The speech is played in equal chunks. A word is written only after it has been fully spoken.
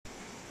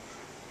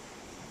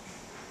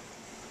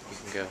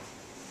Go.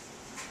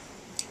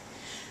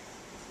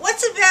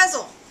 What's a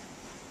bezel?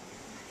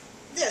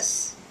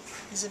 This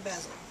is a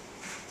bezel.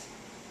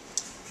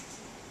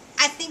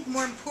 I think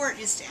more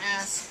important is to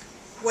ask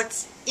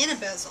what's in a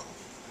bezel.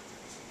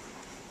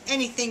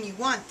 Anything you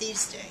want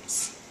these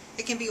days.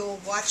 It can be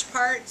old watch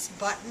parts,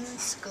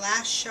 buttons,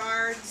 glass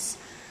shards,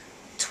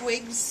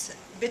 twigs,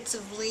 bits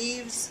of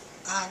leaves,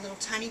 little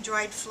tiny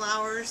dried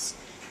flowers.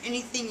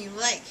 Anything you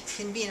like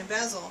can be in a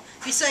bezel,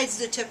 besides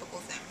the typical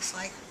things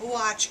like a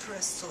watch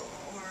crystal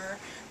or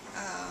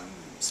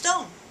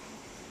stone.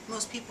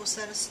 Most people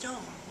set a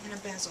stone in a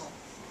bezel.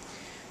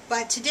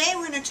 But today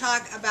we're going to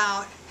talk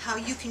about how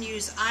you can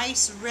use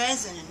ice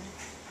resin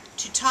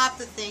to top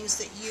the things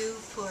that you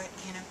put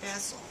in a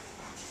bezel,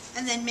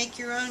 and then make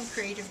your own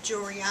creative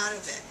jewelry out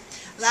of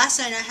it. Last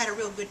night I had a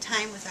real good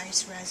time with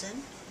ice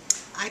resin.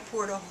 I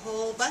poured a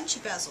whole bunch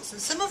of bezels,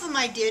 and some of them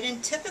I did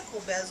in typical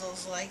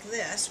bezels like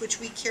this, which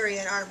we carry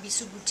at our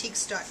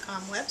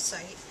BezelBoutiques.com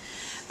website.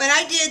 But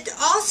I did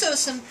also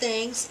some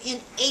things in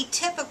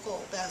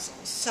atypical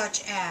bezels,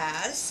 such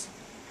as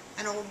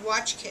an old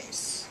watch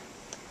case.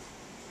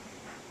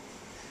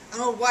 An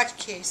old watch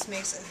case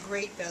makes a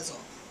great bezel.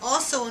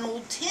 Also, an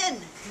old tin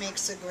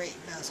makes a great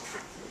bezel.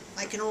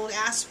 Like an old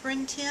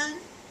aspirin tin,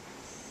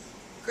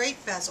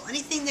 great bezel.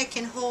 Anything that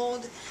can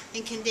hold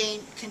and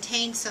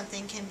contain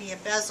something can be a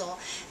bezel.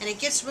 And it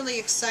gets really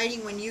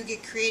exciting when you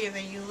get creative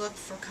and you look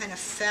for kind of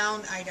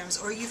found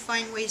items, or you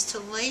find ways to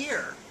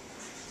layer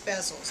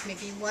bezels,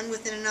 maybe one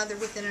within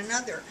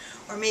another,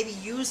 or maybe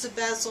use a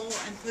bezel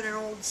and put an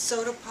old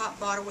soda pop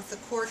bottle with the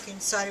cork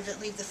inside of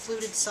it, leave the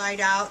fluted side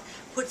out,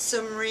 put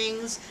some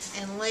rings,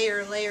 and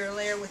layer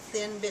with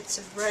thin bits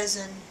of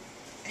resin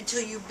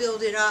until you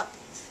build it up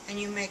and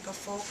you make a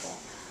focal.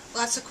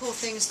 Lots of cool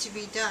things to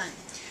be done.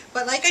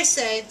 But like I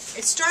say, it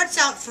starts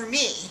out for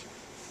me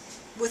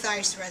with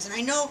ice resin.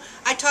 I know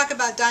I talk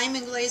about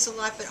diamond glaze a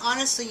lot, but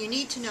honestly you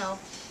need to know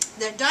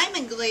that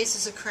diamond glaze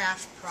is a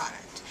craft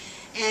product.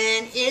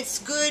 And it's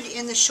good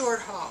in the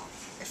short haul.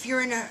 If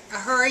you're in a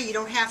hurry, you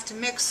don't have to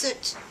mix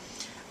it.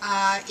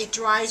 It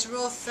dries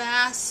real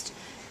fast.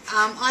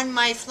 On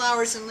my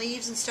flowers and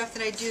leaves and stuff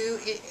that I do,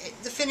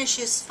 the finish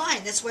is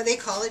fine. That's why they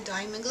call it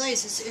diamond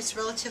glaze. It's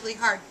relatively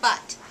hard,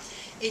 but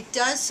it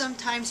does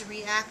sometimes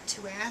react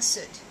to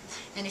acid.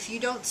 And if you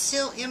don't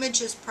seal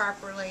images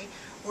properly,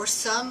 or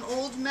some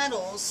old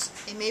metals,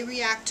 it may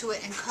react to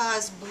it and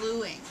cause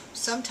bluing.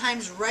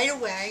 Sometimes right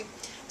away,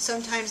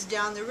 sometimes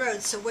down the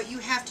road. So what you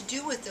have to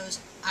do with those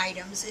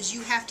items is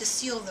you have to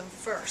seal them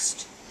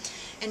first.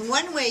 And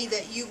one way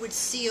that you would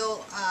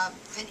seal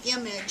an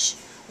image,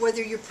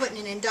 whether you're putting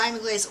it in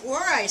diamond glaze or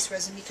ice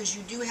resin, because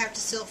you do have to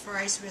seal it for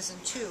ice resin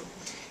too,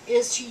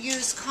 is to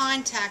use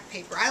contact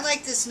paper. I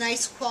like this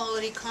nice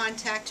quality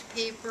contact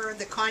paper,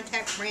 the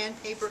contact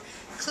brand paper,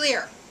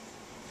 clear.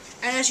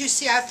 And as you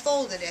see, I've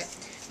folded it.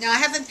 Now I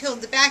haven't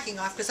peeled the backing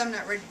off because I'm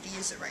not ready to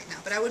use it right now,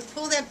 but I would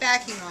pull that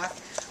backing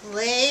off,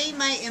 lay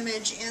my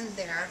image in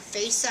there,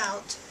 face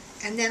out,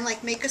 and then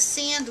like make a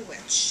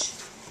sandwich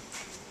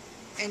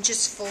and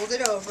just fold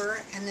it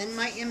over, and then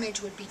my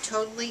image would be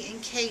totally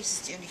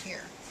encased in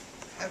here.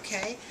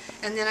 Okay?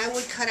 And then I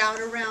would cut out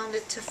around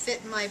it to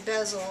fit my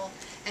bezel,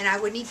 and I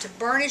would need to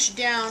burnish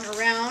down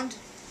around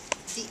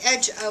the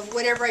edge of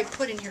whatever I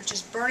put in here.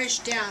 Just burnish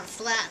down,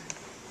 flatten,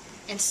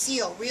 and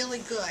seal really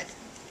good,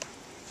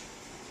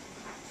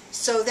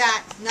 so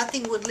that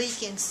nothing would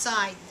leak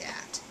inside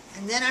that.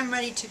 And then I'm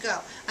ready to go.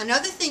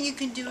 Another thing you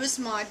can do is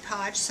Mod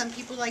Podge. Some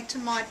people like to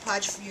Mod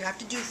Podge. You have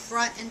to do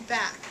front and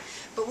back.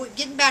 But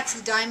getting back to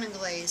the diamond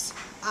glaze,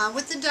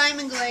 with the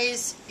diamond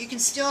glaze, you can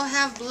still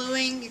have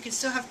bluing, you can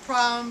still have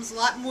problems, a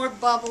lot more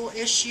bubble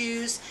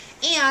issues,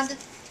 and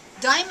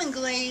diamond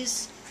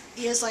glaze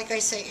is, like I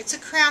say, it's a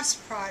crafts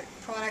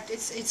product.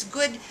 It's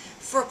good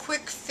for a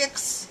quick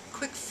fix,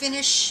 quick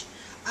finish.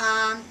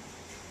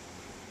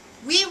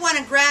 We want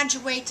to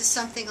graduate to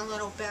something a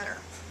little better.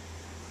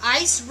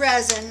 Ice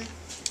resin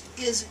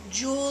is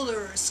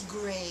jeweler's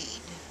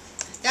grade.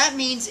 That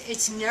means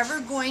it's never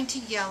going to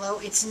yellow,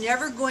 it's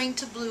never going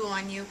to blue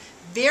on you,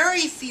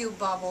 very few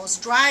bubbles,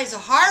 dries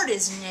hard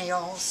as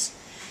nails.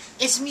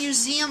 It's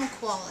museum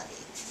quality.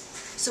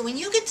 So when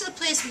you get to the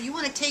place where you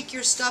want to take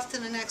your stuff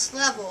to the next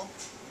level,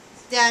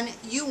 then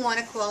you want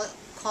a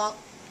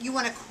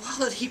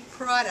quality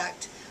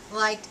product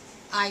like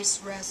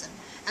ice resin.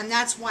 And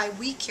that's why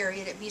we carry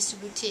it at Bezel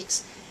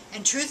Boutiques.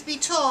 And truth be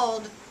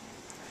told,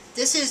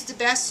 this is the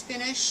best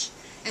finish,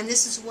 and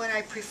this is what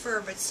I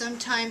prefer. But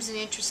sometimes, in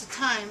the interest of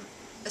time,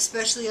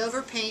 especially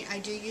over paint, I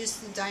do use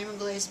the diamond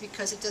glaze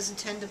because it doesn't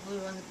tend to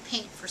blue on the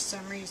paint for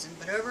some reason.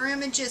 But over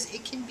images,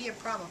 it can be a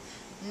problem.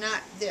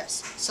 Not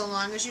this, so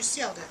long as you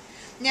sealed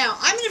it. Now,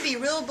 I'm going to be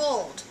real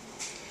bold,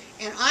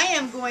 and I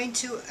am going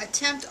to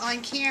attempt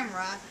on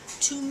camera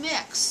to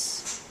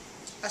mix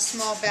a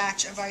small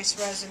batch of ice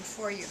resin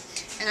for you.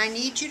 And I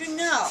need you to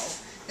know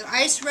that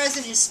ice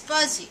resin is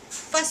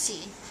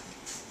fussy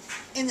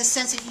in the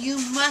sense that you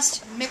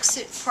must mix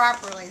it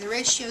properly. The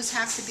ratios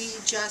have to be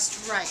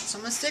just right. So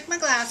I'm going to stick my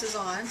glasses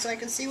on so I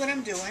can see what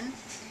I'm doing.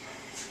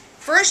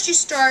 first you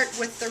start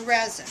with the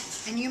resin,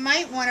 and you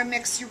might want to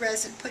mix your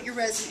resin, put your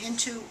resin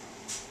into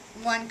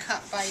 1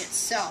 cup by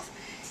itself.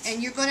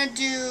 And you're going to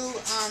do,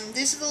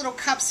 these are the little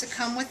cups that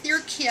come with your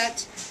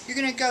kit. You're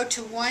going to go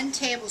to 1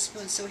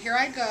 tablespoon. So here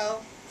I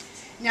go.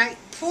 Now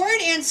pour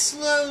it in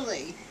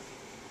slowly,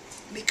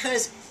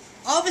 because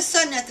all of a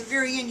sudden at the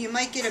very end you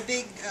might get a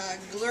big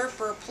glurp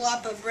or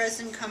plop of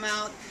resin come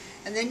out,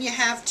 and then you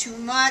have too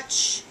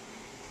much,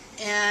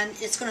 and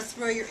it's going to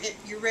throw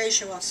your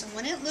ratio off. So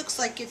when it looks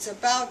like it's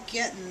about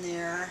getting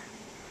there,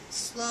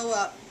 slow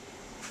up.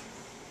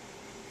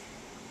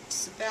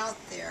 It's about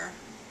there.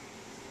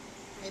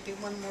 Maybe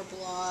 1 more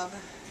blob.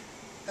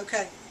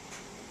 Okay.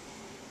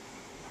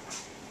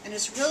 And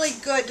it's really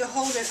good to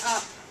hold it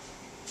up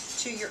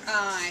to your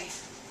eye.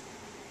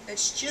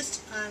 It's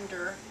just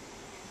under.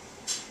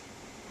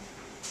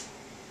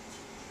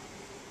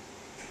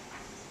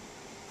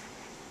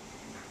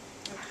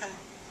 Okay.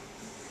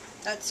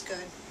 That's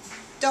good.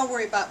 Don't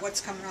worry about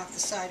what's coming off the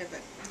side of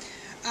it.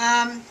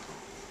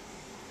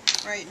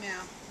 Right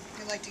now.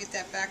 I'd like to get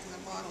that back in the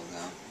bottle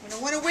though. I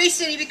don't want to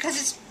waste any because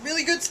it's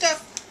really good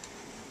stuff.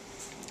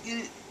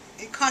 And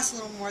it costs a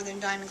little more than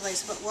Diamond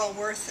Glaze, but well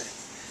worth it.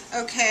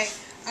 Okay,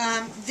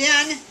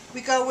 then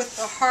we go with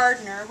the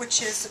hardener,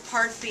 which is the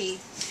part B.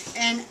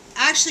 And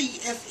actually,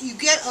 if you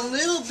get a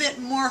little bit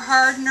more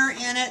hardener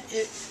in it,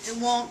 it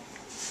won't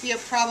be a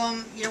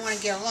problem. You don't want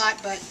to get a lot,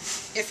 but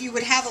if you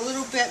would have a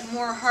little bit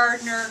more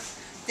hardener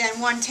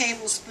than 1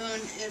 tablespoon,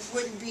 it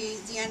wouldn't be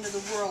the end of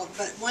the world.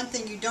 But one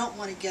thing you don't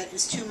want to get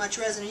is too much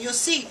resin. And you'll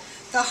see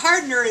the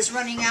hardener is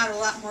running out a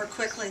lot more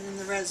quickly than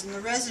the resin. The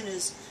resin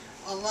is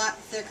a lot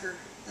thicker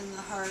than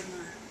the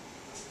hardener.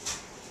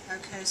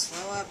 Okay,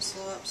 slow up,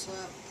 slow up, slow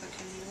up.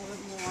 Okay, a little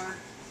bit more.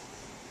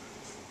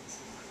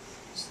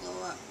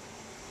 Slow up.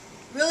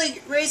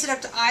 Really raise it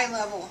up to eye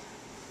level,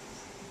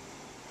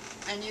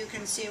 and you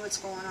can see what's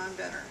going on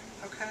better.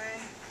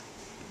 Okay?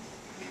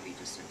 Maybe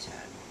just a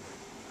tad.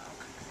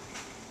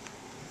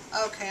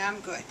 Okay. Okay, I'm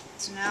good.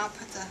 So now I'll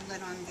put the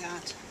lid on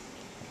that.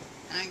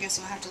 And I guess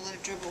I'll have to let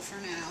it dribble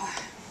for now.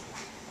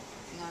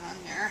 Not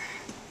on there.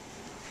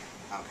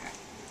 Okay.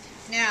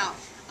 Now,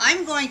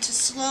 I'm going to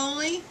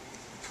slowly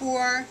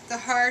pour the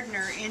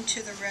hardener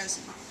into the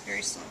resin,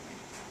 very slowly.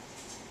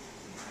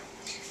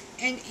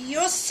 And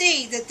you'll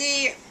see that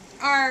they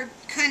are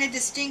kind of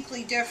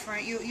distinctly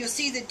different. You'll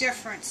see the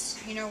difference,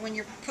 you know, when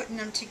you're putting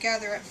them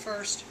together at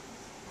first.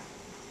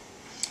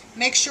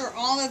 Make sure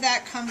all of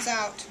that comes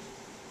out,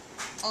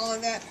 all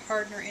of that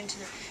hardener into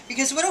there.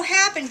 Because what will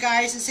happen,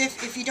 guys, is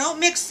if you don't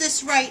mix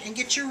this right and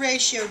get your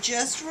ratio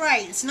just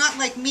right, it's not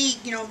like me,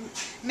 you know,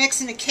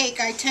 mixing a cake.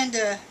 I tend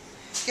to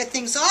get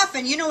things off,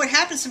 and you know what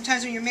happens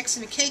sometimes when you're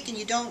mixing a cake and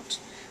you don't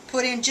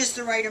put in just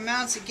the right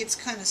amounts, it gets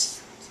kind of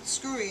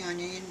screwy on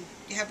you and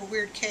you have a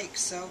weird cake.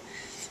 So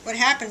what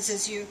happens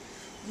is you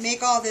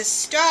make all this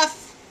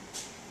stuff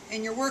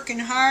and you're working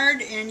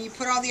hard and you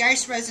put all the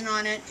ice resin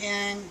on it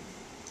and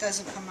it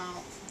doesn't come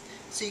out.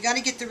 So you got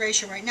to get the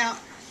ratio right. Now,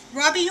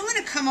 Robbie, you want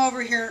to come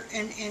over here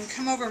and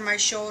come over my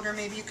shoulder.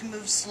 Maybe you can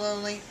move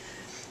slowly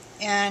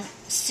and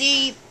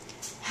see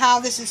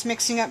how this is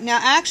mixing up. Now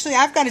actually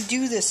I've got to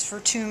do this for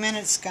 2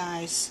 minutes,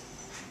 guys,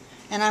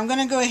 and I'm going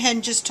to go ahead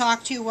and just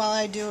talk to you while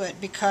I do it,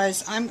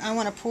 because I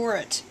want to pour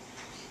it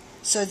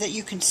so that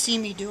you can see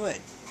me do it.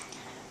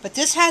 But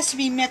this has to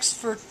be mixed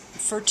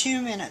for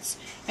 2 minutes,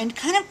 and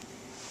kind of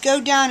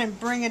go down and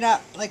bring it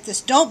up like this.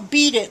 Don't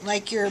beat it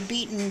like you're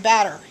beating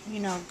batter,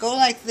 you know, go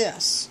like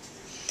this.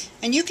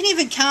 And you can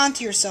even count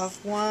to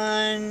yourself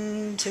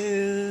 1,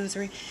 2,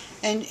 3,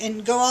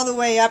 and go all the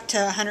way up to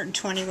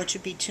 120, which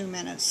would be 2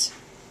 minutes.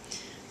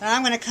 But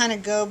I'm going to kind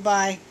of go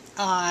by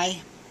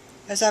eye,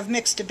 as I've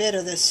mixed a bit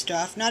of this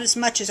stuff. Not as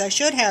much as I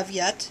should have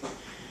yet,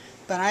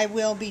 but I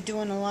will be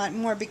doing a lot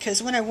more,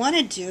 because what I want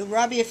to do,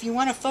 Robbie, if you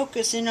want to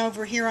focus in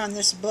over here on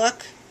this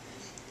book,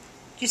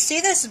 you see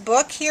this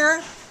book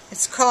here?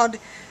 It's called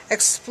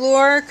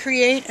Explore,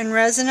 Create, and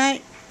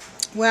Resonate.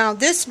 Well,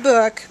 this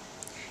book,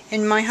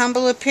 in my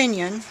humble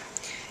opinion,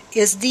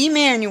 is the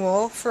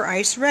manual for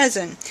ice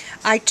resin.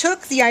 I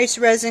took the ice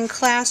resin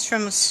class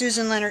from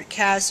Susan Leonard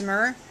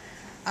Casimir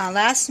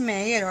last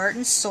May at Art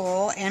and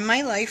Soul, and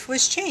my life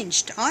was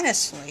changed,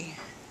 honestly.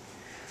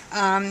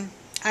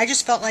 I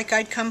just felt like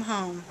I'd come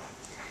home.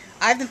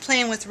 I've been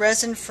playing with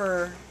resin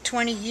for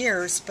 20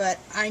 years, but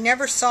I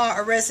never saw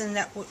a resin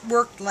that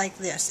worked like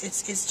this.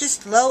 It's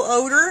just low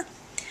odor,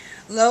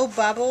 low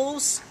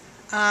bubbles.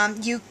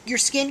 Your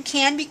skin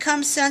can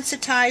become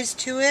sensitized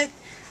to it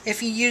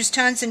if you use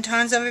tons and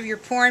tons of it. If you're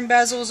pouring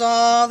Bezels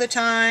all the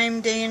time,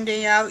 day in,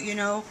 day out, you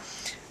know,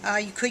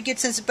 you could get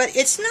sensitive, but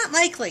it's not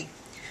likely.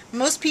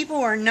 Most people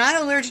are not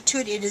allergic to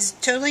it. It is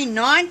totally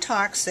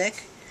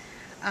non-toxic,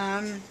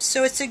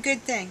 so it's a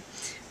good thing.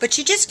 But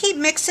you just keep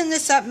mixing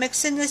this up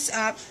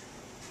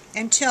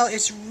until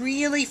it's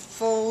really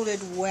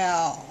folded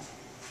well.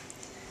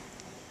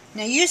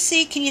 Now you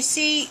see, can you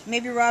see,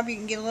 maybe Rob, you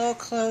can get a little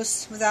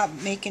close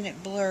without making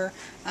it blur.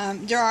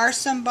 There are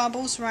some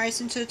bubbles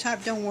rising to the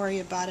top. Don't worry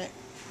about it.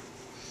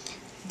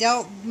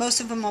 Most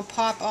of them will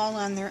pop all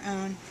on their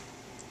own.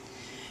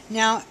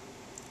 Now,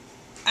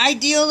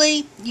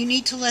 Ideally, you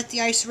need to let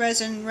the ice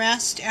resin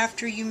rest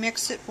after you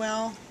mix it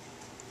well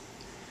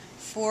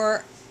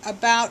for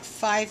about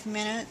 5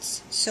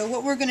 minutes. So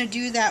what we're going to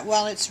do that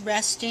while it's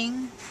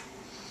resting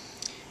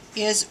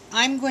is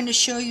I'm going to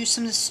show you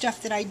some of the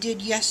stuff that I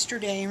did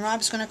yesterday, and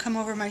Rob's going to come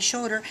over my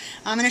shoulder.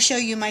 I'm going to show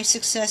you my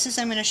successes.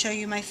 I'm going to show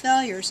you my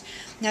failures.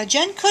 Now,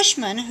 Jen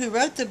Cushman, who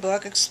wrote the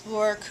book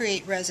Explore,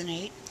 Create,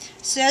 Resonate,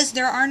 says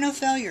there are no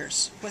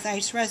failures with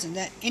ice resin,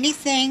 that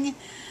anything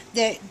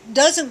that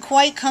doesn't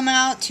quite come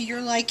out to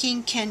your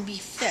liking can be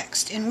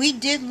fixed. And we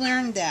did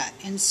learn that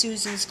in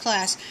Susan's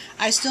class.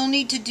 I still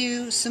need to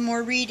do some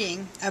more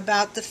reading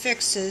about the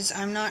fixes.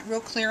 I'm not real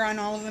clear on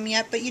all of them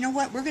yet, but you know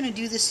what? We're going to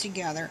do this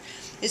together.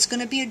 It's going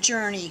to be a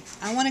journey.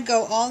 I want to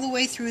go all the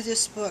way through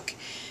this book,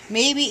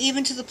 maybe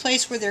even to the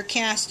place where they're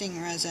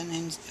casting resin,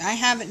 and I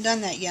haven't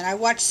done that yet. I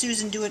watched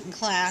Susan do it in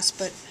class,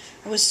 but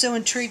I was so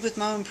intrigued with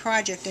my own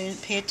project I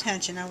didn't pay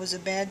attention. I was a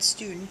bad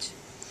student.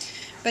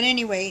 But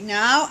anyway,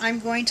 now I'm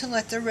going to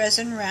let the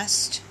resin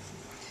rest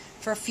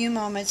for a few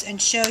moments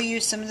and show you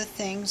some of the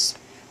things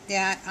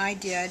that I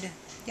did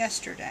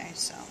yesterday.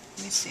 So,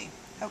 let me see.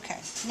 Okay,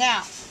 now,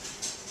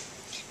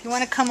 if you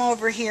want to come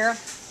over here,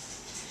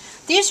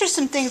 these are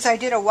some things I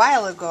did a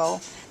while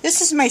ago.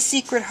 This is my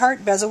secret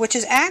heart bezel, which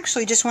is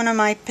actually just one of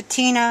my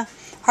patina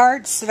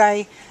hearts that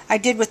I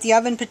did with the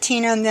oven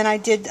patina, and then I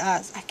did,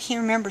 I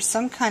can't remember,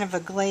 some kind of a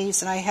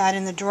glaze that I had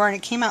in the drawer, and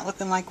it came out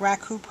looking like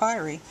raku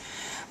pottery.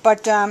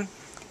 But,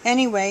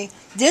 anyway,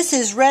 this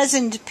is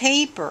resined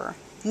paper,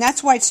 and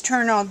that's why it's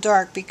turned all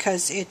dark,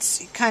 because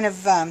it's kind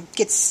of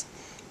gets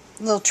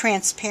a little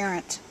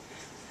transparent.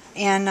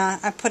 And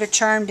I put a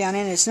charm down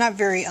in it. It's not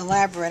very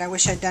elaborate. I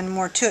wish I'd done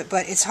more to it,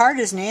 but it's hard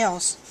as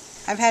nails.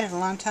 I've had it a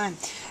long time.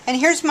 And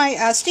here's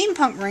my steam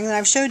pump ring that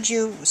I've showed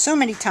you so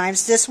many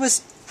times.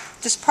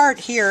 This part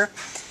here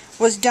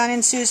was done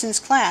in Susan's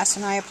class,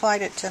 and I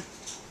applied it to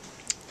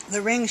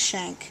the ring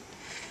shank.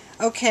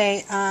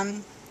 Okay,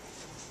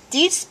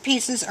 these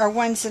pieces are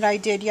ones that I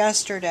did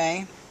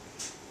yesterday,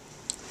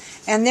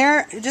 and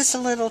they're just a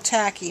little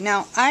tacky.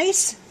 Now,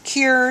 ice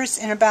cures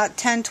in about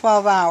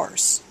 10-12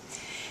 hours.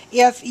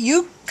 If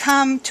you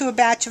come to a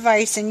batch of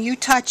ice and you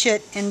touch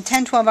it in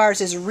 10-12 hours,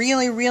 is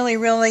really, really,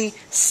 really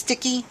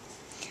sticky.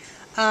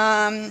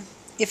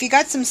 If you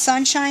got some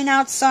sunshine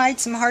outside,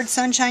 some hard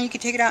sunshine, you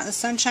could take it out in the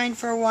sunshine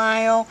for a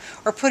while,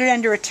 or put it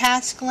under a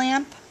task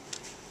lamp,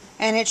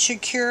 and it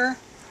should cure.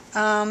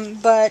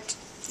 But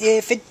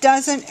if it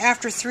doesn't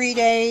after 3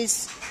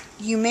 days,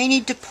 you may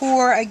need to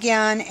pour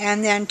again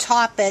and then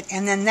top it,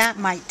 and then that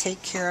might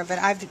take care of it.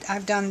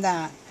 I've done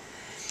that.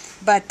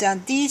 But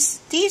these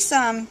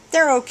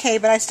they're okay,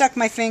 but I stuck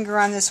my finger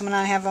on this one.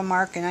 I have a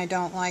mark and I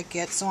don't like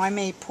it, so I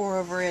may pour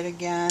over it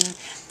again.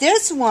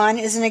 This one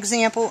is an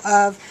example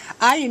of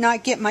I did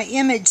not get my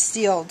image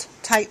sealed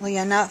tightly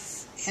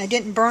enough. I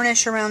didn't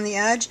burnish around the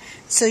edge.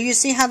 So you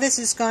see how this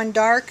has gone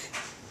dark?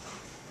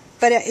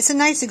 But it's a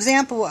nice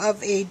example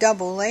of a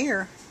double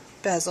layer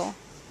bezel.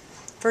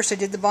 First I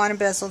did the bottom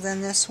bezel,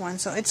 then this one.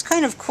 So it's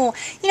kind of cool.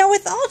 You know,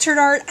 with altered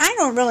art, I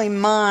don't really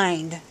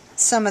mind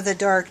some of the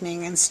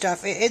darkening and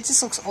stuff. It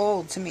just looks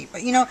old to me.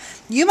 But you know,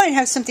 you might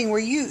have something where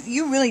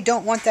you really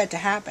don't want that to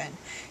happen.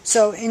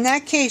 So in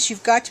that case,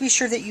 you've got to be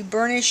sure that you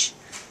burnish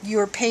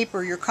your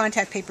paper, your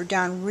contact paper,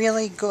 down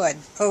really good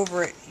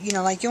over it. You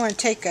know, like you want to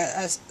take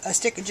a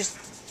stick and just,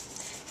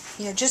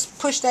 you know, just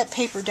push that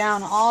paper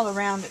down all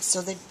around it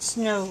so that there's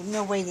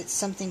no way that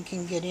something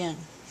can get in.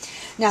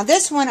 Now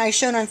this one I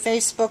showed on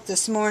Facebook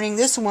this morning.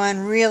 This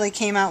one really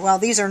came out well.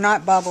 These are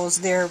not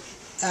bubbles. They're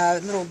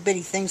little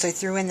bitty things I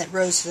threw in that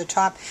rose to the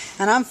top,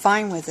 and I'm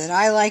fine with it.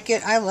 I like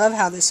it. I love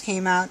how this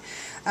came out.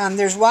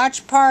 There's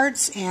watch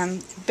parts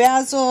and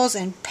bezels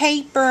and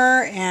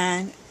paper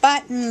and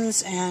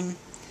buttons and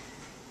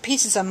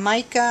pieces of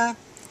mica.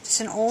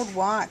 It's an old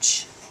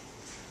watch,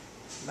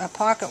 a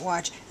pocket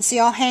watch. And see,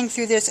 I'll hang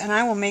through this and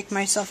I will make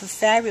myself a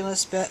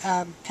fabulous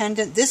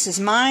pendant. This is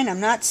mine.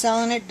 I'm not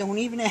selling it. Don't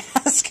even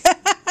ask.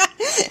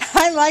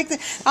 I like it.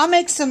 I'll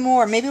make some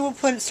more. Maybe we'll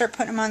start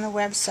putting them on the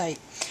website.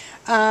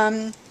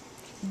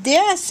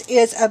 This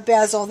is a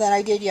bezel that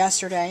I did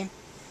yesterday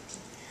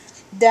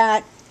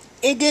that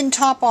it didn't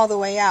top all the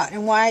way out,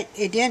 and why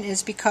it didn't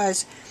is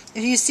because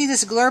if you see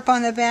this glurp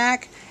on the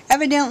back,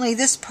 evidently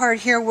this part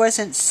here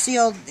wasn't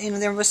sealed. You know,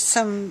 there was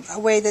some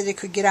way that it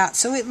could get out,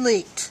 so it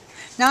leaked.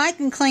 Now I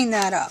can clean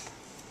that up.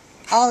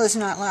 All is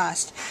not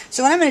lost.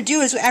 So what I'm going to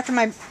do is, after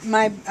my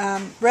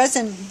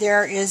resin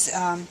there is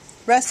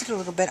rested a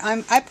little bit,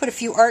 I put a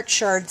few art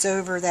shards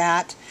over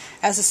that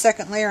as a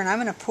second layer, and I'm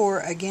going to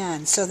pour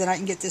again so that I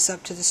can get this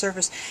up to the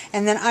surface.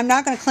 And then I'm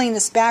not going to clean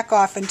this back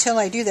off until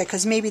I do that,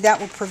 because maybe that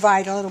will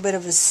provide a little bit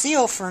of a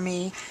seal for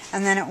me,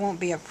 and then it won't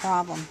be a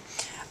problem.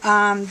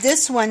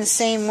 This one, the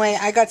same way.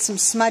 I got some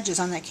smudges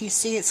on that. Can you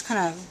see? It's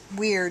kind of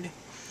weird.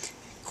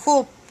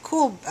 Cool.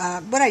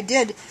 What I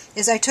did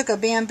is I took a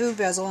bamboo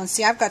bezel, and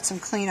see, I've got some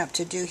cleanup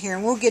to do here,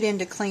 and we'll get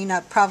into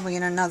cleanup probably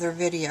in another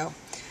video.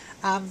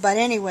 But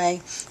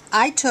anyway,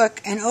 I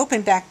took an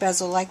open back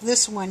bezel like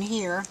this one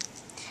here,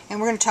 and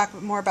we're going to talk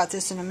more about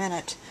this in a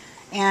minute.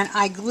 and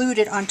I glued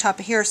it on top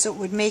of here so it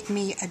would make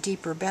me a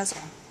deeper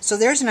bezel. So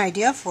there's an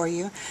idea for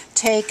you.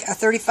 Take a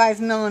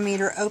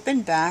 35mm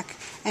open back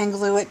and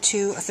glue it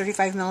to a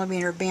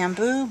 35mm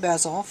bamboo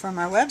bezel from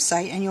our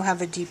website, and you'll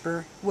have a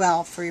deeper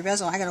well for your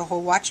bezel. I got a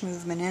whole watch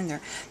movement in there.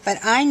 But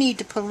I need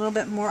to put a little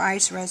bit more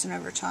ice resin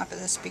over top of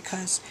this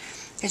because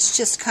it's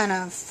just kind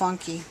of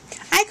funky.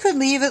 I could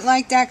leave it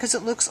like that because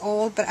it looks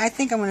old, but I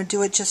think I'm going to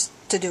do it just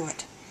to do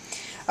it.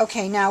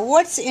 Okay, now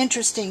what's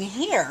interesting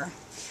here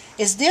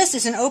is this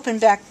is an open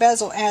back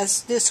bezel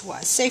as this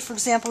was. Say, for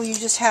example, you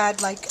just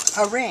had like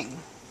a ring,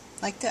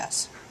 like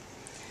this.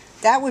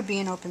 That would be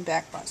an open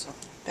back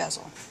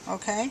bezel,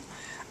 okay?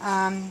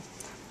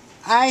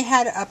 I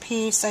had a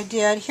piece I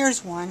did,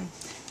 here's one.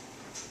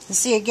 You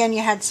see, again,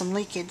 you had some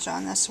leakage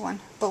on this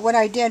one. But what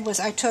I did was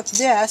I took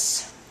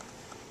this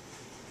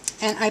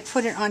and I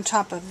put it on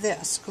top of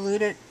this,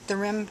 glued the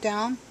rim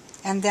down,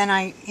 and then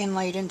I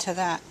inlaid into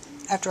that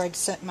after I'd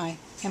set my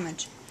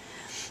image.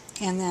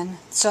 And then,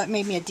 so it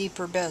made me a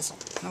deeper bezel,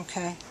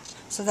 okay?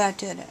 So that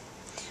did it.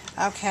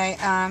 Okay,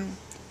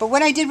 but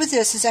what I did with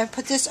this is I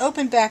put this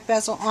open back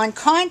bezel on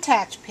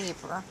contact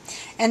paper,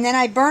 and then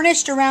I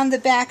burnished around the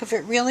back of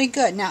it really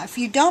good. Now, if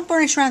you don't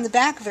burnish around the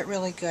back of it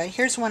really good,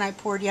 here's one I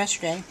poured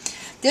yesterday.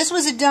 This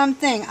was a dumb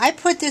thing. I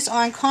put this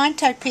on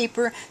contact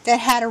paper that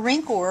had a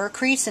wrinkle or a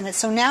crease in it,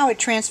 so now it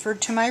transferred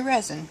to my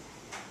resin.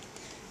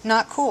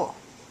 Not cool.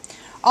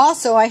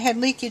 Also, I had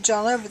leakage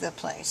all over the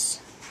place.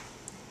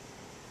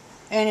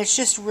 And it's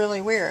just really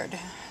weird.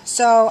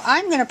 So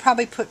I'm going to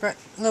probably put a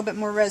little bit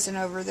more resin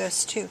over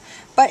this too.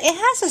 But it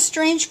has a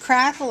strange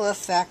crackle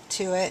effect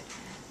to it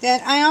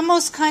that I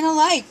almost kind of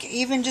like,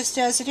 even just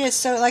as it is.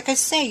 So like I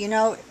say, you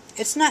know,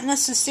 it's not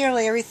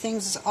necessarily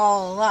everything's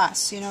all a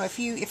loss. You know, if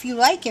you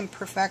like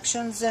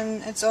imperfections,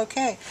 then it's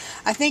okay.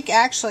 I think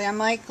actually I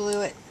might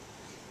glue it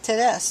to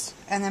this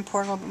and then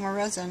pour a little bit more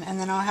resin, and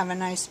then I'll have a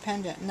nice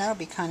pendant. And that'll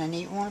be kind of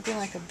neat. Won't it be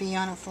like a bee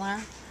on a flower?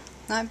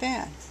 Not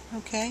bad.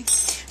 Okay.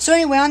 So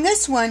anyway, on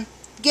this one,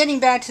 getting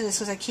back to this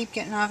because I keep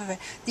getting off of it,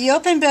 the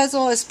open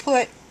bezel is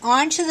put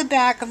onto the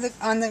back of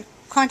on the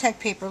contact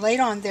paper, laid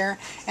on there,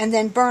 and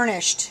then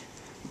burnished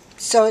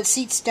so it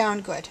seats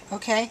down good.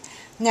 Okay.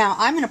 Now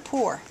I'm going to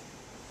pour.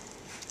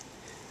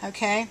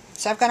 Okay.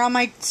 So I've got all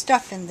my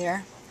stuff in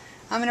there.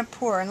 I'm going to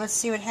pour, and let's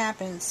see what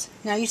happens.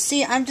 Now you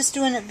see, I'm just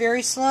doing it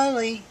very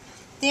slowly,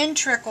 thin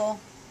trickle.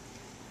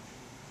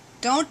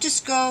 Don't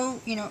just go,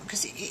 you know,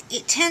 because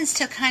it tends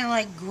to kind of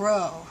like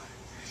grow.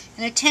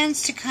 And it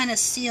tends to kind of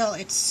seal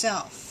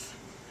itself.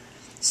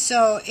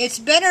 So it's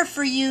better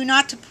for you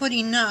not to put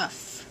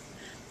enough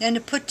than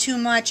to put too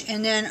much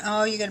and then,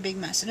 oh, you got a big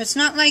mess. And it's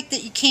not like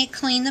that you can't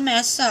clean the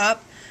mess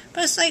up,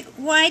 but it's like,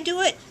 why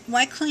do it?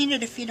 Why clean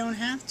it if you don't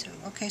have to?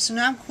 Okay, so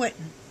now I'm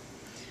quitting.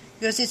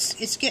 Because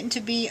it's getting to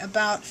be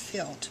about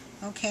filled.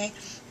 Okay?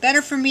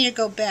 Better for me to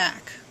go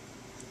back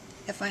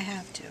if I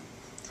have to.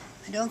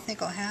 I don't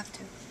think I'll have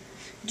to.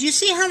 Do you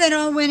see how that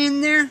all went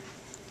in there?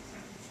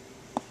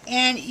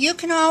 And you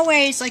can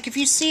always, like if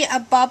you see a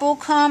bubble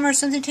come or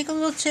something, take a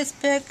little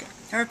toothpick,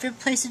 or if your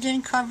place it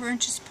didn't cover, and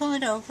just pull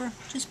it over.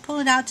 Just pull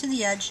it out to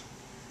the edge.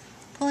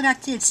 Pull it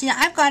out to the edge. See,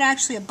 I've got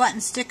actually a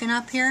button sticking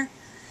up here,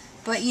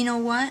 but you know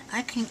what?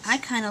 I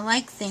kind of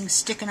like things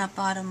sticking up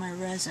out of my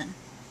resin.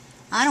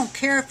 I don't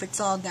care if it's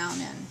all down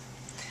in.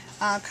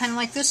 Kind of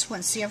like this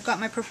one. See, I've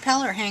got my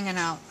propeller hanging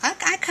out.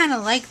 I kind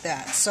of like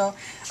that. So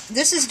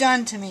this is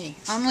done to me.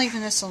 I'm leaving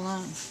this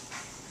alone.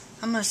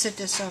 I'm going to sit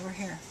this over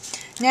here.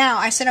 Now,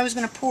 I said I was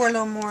going to pour a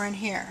little more in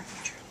here.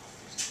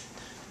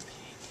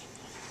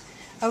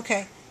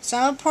 Okay, so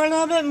I'm going to pour a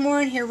little bit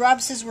more in here. Rob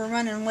says we're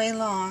running way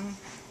long.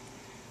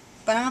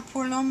 But I'm going to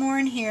pour a little more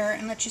in here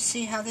and let you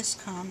see how this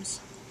comes.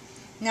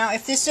 Now,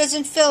 if this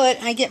doesn't fill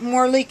it, I get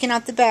more leaking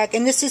out the back.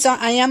 And this is,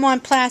 I am on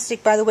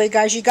plastic, by the way,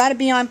 guys. You got to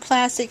be on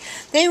plastic.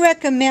 They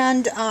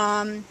recommend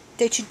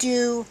that you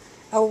do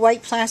a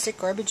white plastic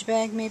garbage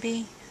bag,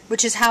 maybe,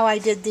 which is how I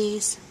did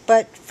these.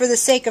 But for the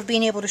sake of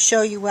being able to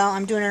show you well,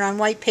 I'm doing it on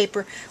white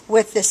paper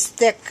with this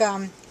thick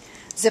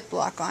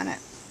Ziploc on it.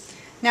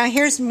 Now,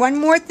 here's one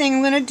more thing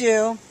I'm going to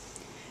do.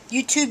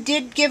 YouTube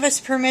did give us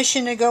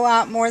permission to go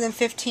out more than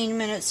 15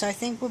 minutes, so I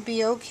think we'll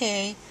be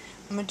okay.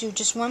 I'm going to do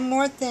just one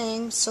more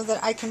thing so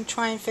that I can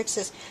try and fix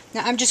this.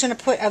 Now, I'm just going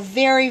to put a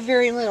very,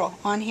 very little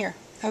on here.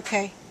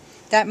 Okay,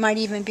 that might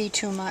even be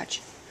too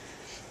much.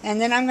 And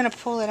then I'm going to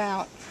pull it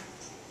out.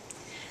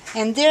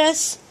 And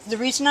this, the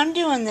reason I'm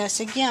doing this,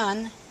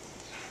 again,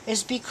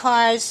 is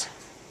because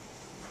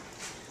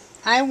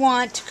I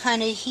want to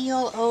kind of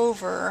heal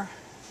over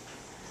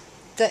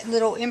the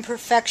little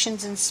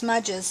imperfections and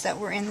smudges that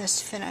were in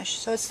this finish.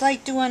 So it's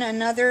like doing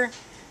another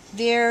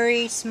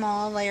very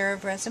small layer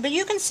of resin. But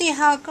you can see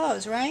how it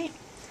goes, right?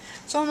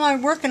 So while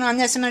I'm working on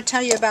this, I'm going to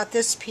tell you about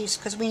this piece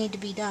because we need to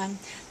be done.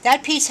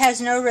 That piece has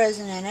no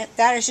resin in it.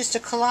 That is just a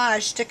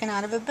collage sticking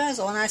out of a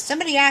bezel. And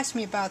somebody asked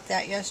me about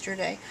that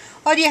yesterday.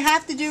 Oh, do you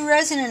have to do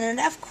resin in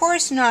it? Of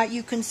course not.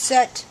 You can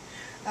set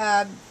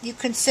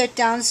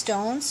down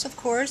stones, of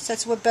course.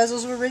 That's what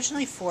bezels were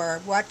originally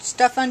for. Watch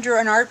stuff under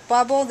an art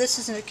bubble. This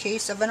is in a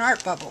case of an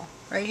art bubble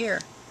right here.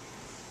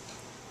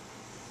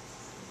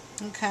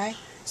 Okay,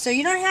 so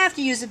you don't have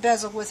to use a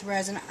bezel with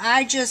resin.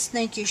 I just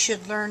think you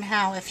should learn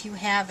how if you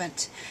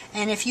haven't.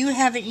 And if you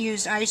haven't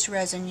used ice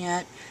resin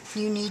yet,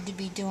 you need to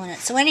be doing it.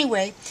 So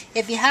anyway,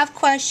 if you have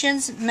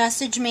questions,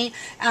 message me.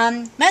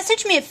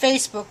 Message me at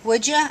Facebook,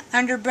 would you?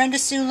 Under Brenda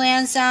Sue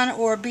Lansdowne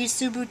or B.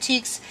 Sue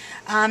Boutiques.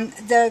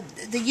 The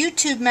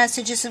YouTube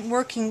message isn't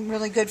working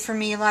really good for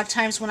me. A lot of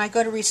times when I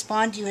go to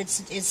respond to you,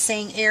 it's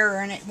saying error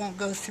and it won't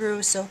go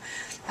through. So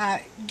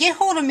get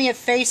hold of me at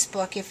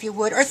Facebook if you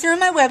would, or through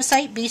my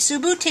website,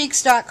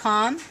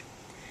 bsueboutiques.com,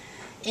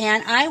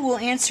 and I will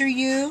answer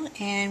you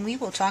and we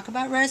will talk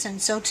about resin.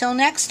 So till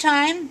next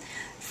time,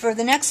 for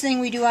the next thing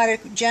we do out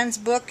of Jen's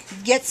book,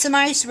 get some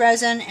ice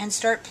resin and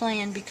start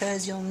playing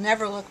because you'll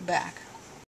never look back.